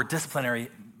staff were disciplinary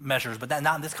measures, but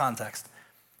not in this context.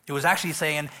 It was actually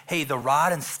saying, hey, the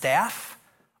rod and staff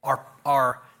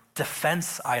are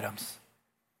defense items.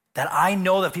 That I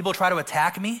know that if people try to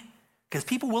attack me, because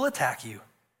people will attack you.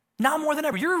 Now more than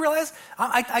ever. You realize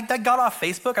I got off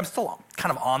Facebook. I'm still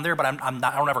kind of on there, but I'm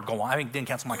not. I don't ever go on. I didn't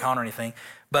cancel my account or anything,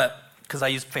 but because I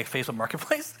use Facebook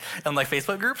Marketplace and like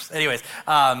Facebook groups. Anyways,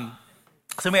 some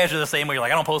of you guys are the same way. You're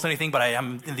like, I don't post anything, but I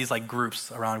am in these like groups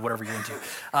around whatever you're into.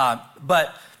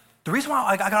 But the reason why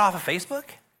I got off of Facebook,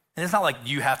 and it's not like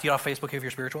you have to get off Facebook if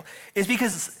you're spiritual, is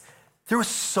because there was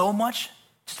so much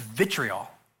just vitriol.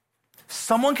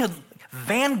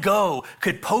 Van Gogh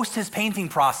could post his painting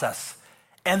process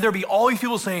and there'd be all these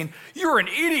people saying, you're an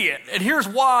idiot, and here's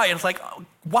why. And it's like,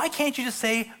 why can't you just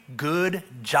say, good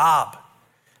job?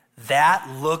 That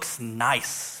looks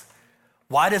nice.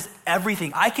 Why does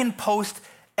everything, I can post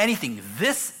anything.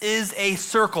 This is a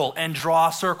circle and draw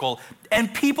a circle,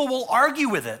 and people will argue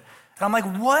with it. And I'm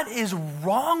like, what is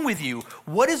wrong with you?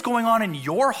 What is going on in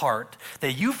your heart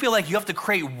that you feel like you have to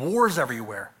create wars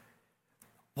everywhere?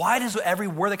 Why does every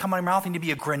word that comes out of your mouth need to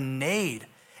be a grenade?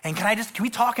 And can we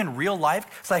talk in real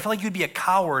life? So I feel like you'd be a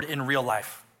coward in real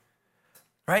life,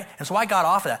 right? And so I got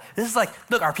off of that. This is like,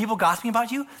 look, are people gossiping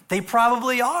about you? They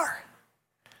probably are.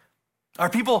 Are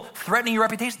people threatening your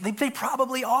reputation? They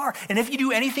probably are. And if you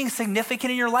do anything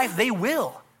significant in your life, they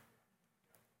will.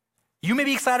 You may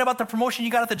be excited about the promotion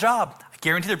you got at the job. I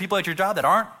guarantee there are people at your job that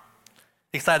aren't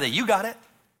excited that you got it.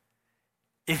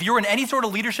 If you're in any sort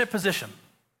of leadership position,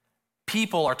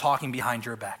 people are talking behind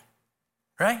your back,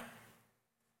 right?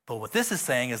 But what this is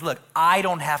saying is, look, I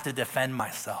don't have to defend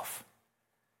myself,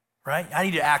 right? I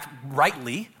need to act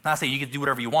rightly. Not saying you can do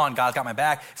whatever you want, God's got my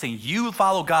back. Saying you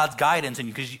follow God's guidance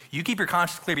and because you keep your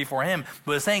conscience clear before him.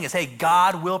 But it's saying is, hey,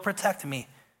 God will protect me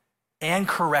and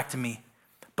correct me.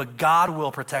 But God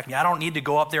will protect me. I don't need to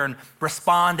go up there and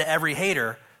respond to every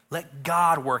hater. Let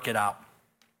God work it out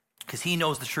because he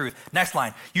knows the truth. Next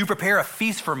line, you prepare a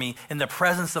feast for me in the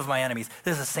presence of my enemies.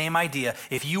 This is the same idea.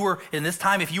 If you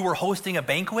were hosting a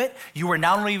banquet, you were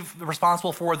not only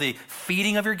responsible for the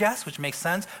feeding of your guests, which makes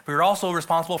sense, but you're also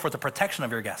responsible for the protection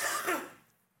of your guests,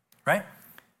 right?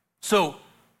 So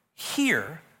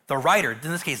here, the writer,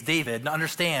 in this case David,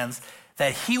 understands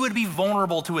that he would be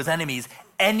vulnerable to his enemies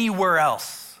anywhere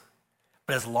else.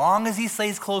 But as long as he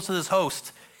stays close to his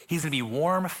host, he's going to be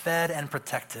warm, fed, and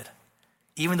protected.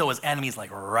 Even though his enemy's like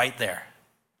right there.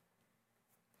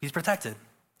 He's protected.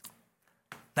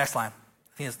 Next line.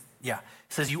 It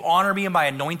says, you honor me by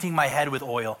anointing my head with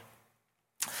oil.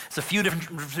 It's a few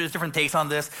different takes on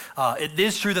this. It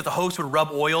is true that the host would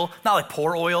rub oil, not like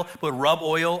pour oil, but would rub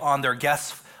oil on their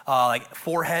guests' like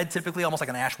forehead, typically, almost like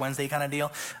an Ash Wednesday kind of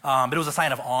deal. But it was a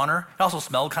sign of honor. It also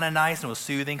smelled kind of nice and it was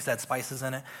soothing because it had spices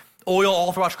in it. Oil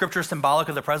all throughout Scripture is symbolic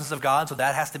of the presence of God, so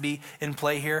that has to be in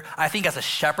play here. I think as a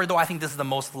shepherd, though, I think this is the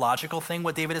most logical thing,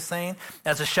 what David is saying.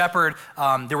 As a shepherd,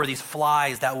 there were these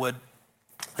flies that would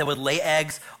lay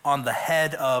eggs on the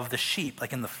head of the sheep,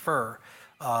 like in the fur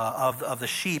of the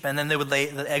sheep, and then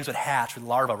the eggs would hatch with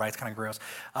larvae, right? It's kind of gross.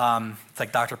 It's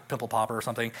like Dr. Pimple Popper or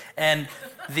something. And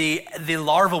the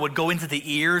larva would go into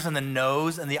the ears and the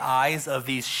nose and the eyes of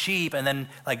these sheep and then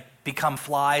like become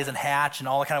flies and hatch and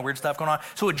all that kind of weird stuff going on.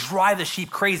 So it would drive the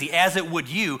sheep crazy, as it would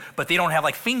you, but they don't have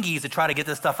like fingies to try to get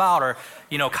this stuff out or,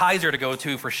 Kaiser to go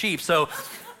to for sheep. So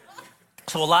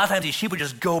a lot of times these sheep would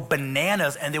just go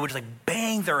bananas and they would just like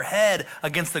bang their head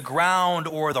against the ground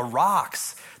or the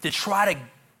rocks to try to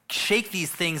shake these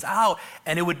things out,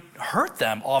 and it would hurt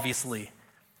them, obviously.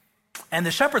 And the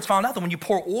shepherds found out that when you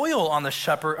pour oil on the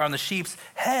sheep's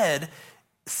head,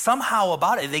 somehow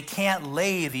about it, they can't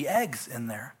lay the eggs in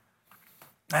there.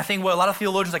 And I think what a lot of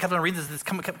theologians, I kept on reading this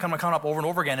kept coming up over and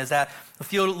over again, is that the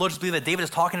theologians believe that David is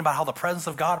talking about how the presence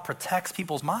of God protects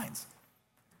people's minds.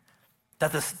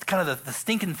 That this kind of the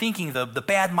stinking thinking, the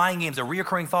bad mind games, the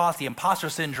reoccurring thoughts, the imposter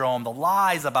syndrome, the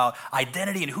lies about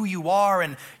identity and who you are,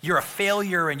 and you're a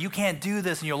failure and you can't do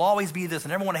this and you'll always be this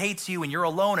and everyone hates you and you're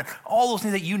alone, and all those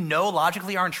things that you know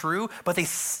logically aren't true, but they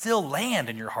still land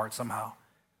in your heart somehow.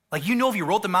 Like, you know, if you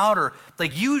wrote them out, or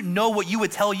like, you know what you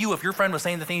would tell you if your friend was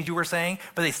saying the things you were saying,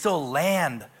 but they still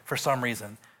land for some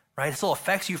reason, right? It still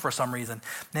affects you for some reason.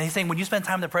 And he's saying when you spend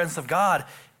time in the presence of God,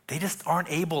 they just aren't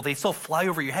able, they still fly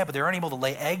over your head, but they aren't able to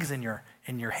lay eggs in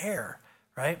your hair,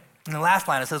 right? And the last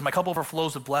line, it says, my cup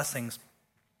overflows with blessings.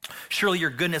 Surely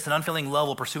your goodness and unfailing love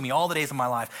will pursue me all the days of my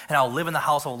life, and I'll live in the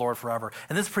house of the Lord forever.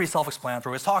 And this is pretty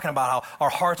self-explanatory. It's talking about how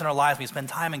our hearts and our lives, when we spend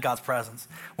time in God's presence,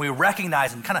 when we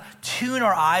recognize and kind of tune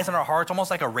our eyes and our hearts, almost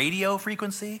like a radio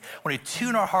frequency, when we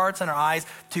tune our hearts and our eyes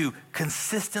to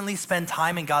consistently spend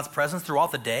time in God's presence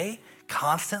throughout the day,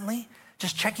 constantly,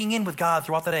 just checking in with God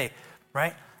throughout the day,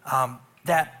 right?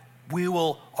 That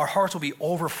our hearts will be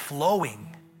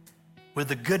overflowing with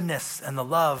the goodness and the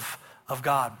love of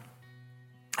God.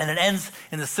 And it ends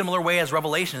in a similar way as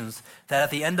Revelations, that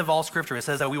at the end of all scripture, it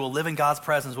says that we will live in God's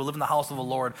presence, we'll live in the house of the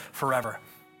Lord forever.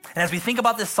 And as we think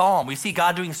about this psalm, we see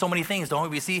God doing so many things, don't we?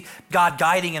 We see God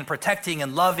guiding and protecting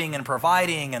and loving and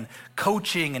providing and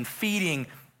coaching and feeding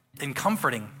and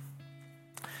comforting.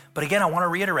 But again, I want to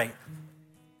reiterate,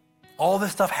 all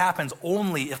this stuff happens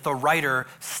only if the writer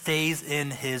stays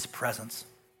in his presence.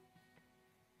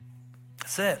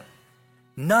 That's it.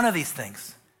 None of these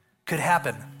things could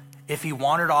happen if he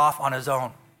wandered off on his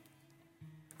own.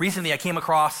 Recently, I came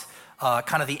across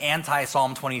kind of the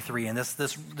anti-Psalm 23, and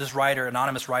this writer,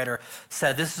 anonymous writer,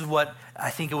 said this is what I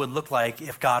think it would look like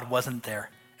if God wasn't there.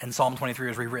 And Psalm 23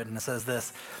 was rewritten. It says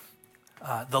this,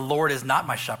 the Lord is not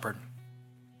my shepherd.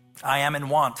 I am in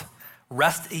want.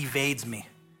 Rest evades me.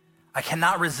 I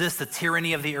cannot resist the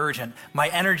tyranny of the urgent. My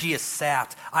energy is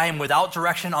sapped. I am without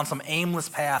direction on some aimless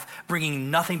path,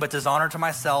 bringing nothing but dishonor to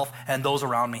myself and those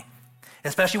around me.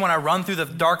 Especially when I run through the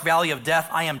dark valley of death,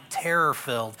 I am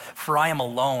terror-filled, for I am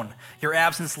alone. Your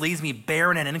absence leaves me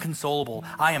barren and inconsolable.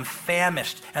 I am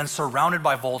famished and surrounded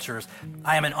by vultures.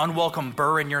 I am an unwelcome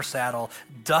burr in your saddle,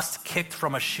 dust kicked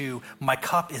from a shoe. My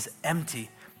cup is empty.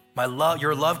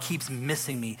 Your love keeps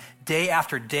missing me. Day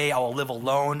after day, I will live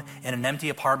alone in an empty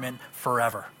apartment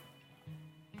forever.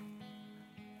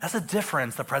 That's the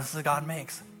difference the presence of God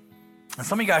makes. And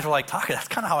some of you guys are like, Taka, that's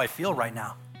kind of how I feel right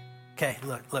now. Okay,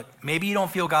 look, maybe you don't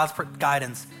feel God's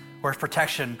guidance or his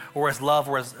protection or his love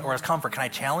or his comfort. Can I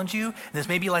challenge you? This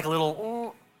may be like a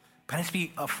little, can I just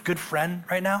be a good friend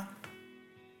right now?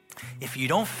 If you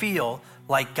don't feel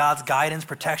like God's guidance,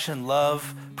 protection,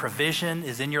 love, provision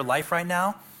is in your life right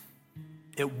now,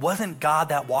 it wasn't God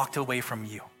that walked away from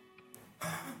you.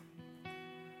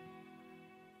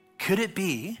 Could it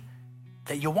be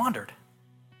that you wandered?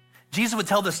 Jesus would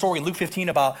tell this story in Luke 15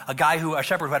 about a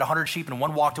shepherd who had 100 sheep and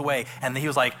one walked away, and he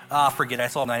was like, forget it, I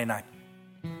still have 99.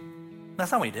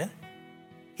 That's not what he did.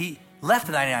 He left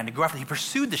the 99 to go after, he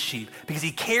pursued the sheep because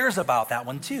he cares about that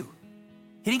one too.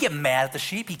 He didn't get mad at the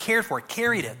sheep, he cared for it,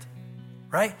 carried it,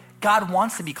 right? God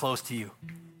wants to be close to you.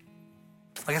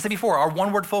 Like I said before, our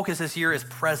one-word focus this year is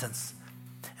presence.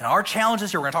 And our challenge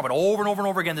this year, we're going to talk about over and over and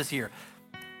over again this year,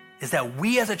 is that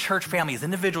we as a church family, as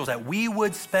individuals, that we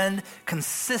would spend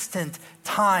consistent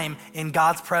time in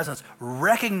God's presence,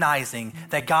 recognizing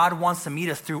that God wants to meet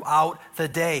us throughout the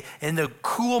day in the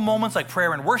cool moments like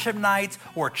prayer and worship nights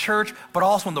or church, but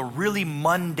also in the really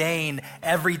mundane,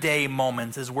 everyday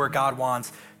moments is where God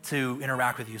wants to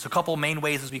interact with you. So a couple main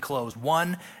ways as we close.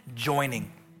 One,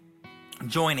 joining.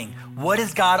 What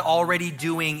is God already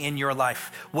doing in your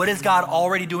life? What is God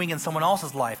already doing in someone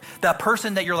else's life? That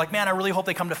person that you're like, man, I really hope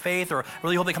they come to faith, or I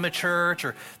really hope they come to church,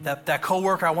 or that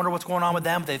coworker, I wonder what's going on with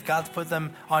them, but God's put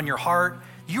them on your heart.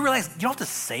 You realize you don't have to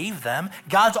save them.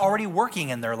 God's already working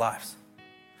in their lives.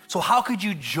 So how could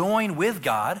you join with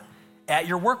God at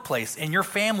your workplace, in your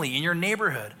family, in your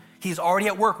neighborhood? He's already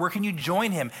at work. Where can you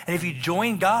join him? And if you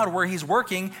join God where he's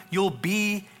working, you'll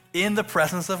be in the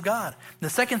presence of God. The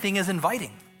second thing is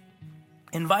inviting.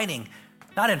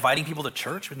 Not inviting people to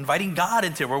church, but inviting God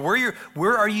into it.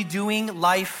 Where are you doing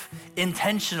life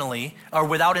intentionally or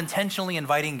without intentionally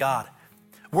inviting God?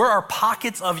 Where are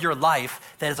pockets of your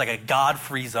life that is like a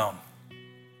God-free zone?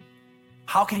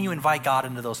 How can you invite God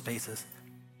into those spaces?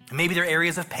 Maybe there are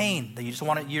areas of pain that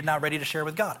you're not ready to share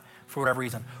with God for whatever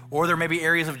reason. Or there may be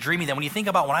areas of dreaming that when you think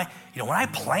about when I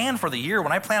plan for the year,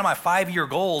 when I plan my 5-year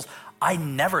goals, I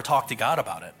never talk to God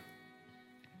about it.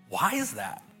 Why is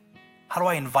that? How do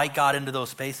I invite God into those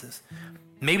spaces?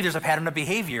 Maybe there's a pattern of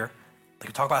behavior, like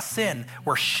we talk about sin,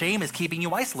 where shame is keeping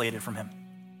you isolated from him.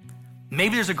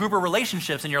 Maybe there's a group of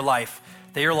relationships in your life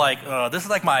that you're like, this is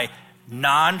like my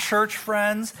non-church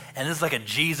friends, and this is like a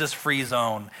Jesus-free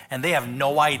zone, and they have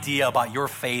no idea about your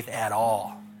faith at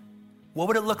all. What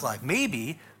would it look like?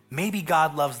 Maybe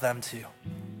God loves them too.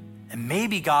 And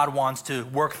maybe God wants to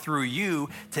work through you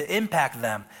to impact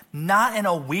them, not in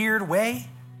a weird way.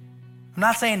 I'm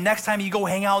not saying next time you go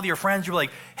hang out with your friends, you're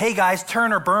like, hey guys,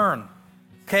 turn or burn,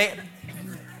 okay?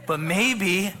 But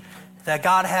maybe that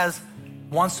God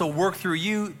wants to work through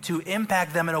you to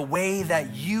impact them in a way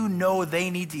that you know they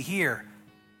need to hear.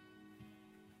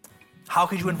 How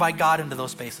could you invite God into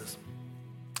those spaces?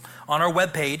 On our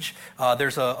webpage,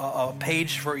 there's a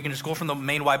page for, you can just go from the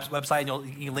main website and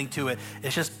you can link to it.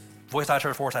 It's just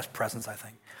voice.church/presence, I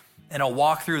think. And I'll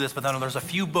walk through this, but then there's a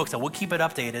few books that we'll keep it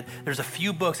updated. There's a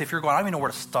few books, if you're going, I don't even know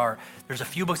where to start. There's a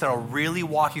few books that will really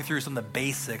walk you through some of the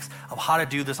basics of how to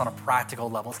do this on a practical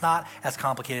level. It's not as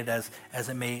complicated as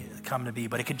it may come to be,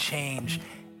 but it could change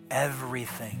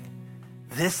everything.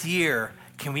 This year,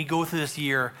 can we go through this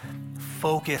year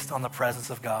focused on the presence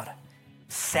of God?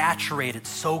 Saturated,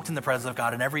 soaked in the presence of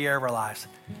God in every area of our lives.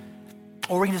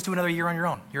 Or we can just do another year on your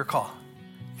own. Your call.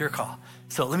 Your call.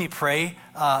 So let me pray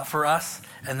for us,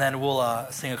 and then we'll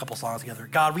sing a couple songs together.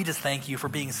 God, we just thank you for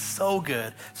being so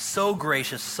good, so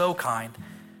gracious, so kind.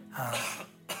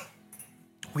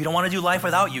 We don't want to do life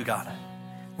without you, God.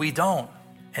 We don't.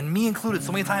 And me included,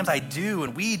 so many times I do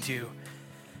and we do.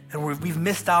 And we've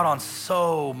missed out on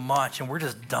so much, and we're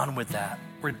just done with that.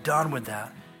 We're done with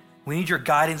that. We need your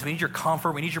guidance. We need your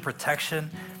comfort. We need your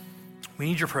protection. We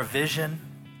need your provision.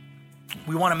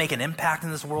 We want to make an impact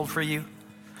in this world for you.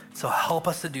 So help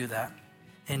us to do that.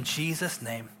 In Jesus'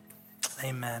 name,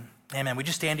 amen. Amen. Would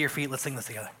you stand to your feet? Let's sing this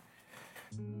together.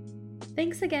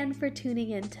 Thanks again for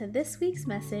tuning in to this week's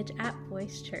message at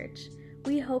Voice Church.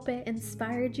 We hope it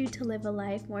inspired you to live a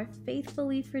life more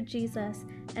faithfully for Jesus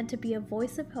and to be a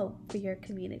voice of hope for your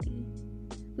community.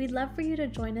 We'd love for you to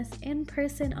join us in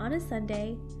person on a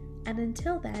Sunday. And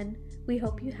until then, we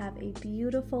hope you have a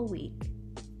beautiful week.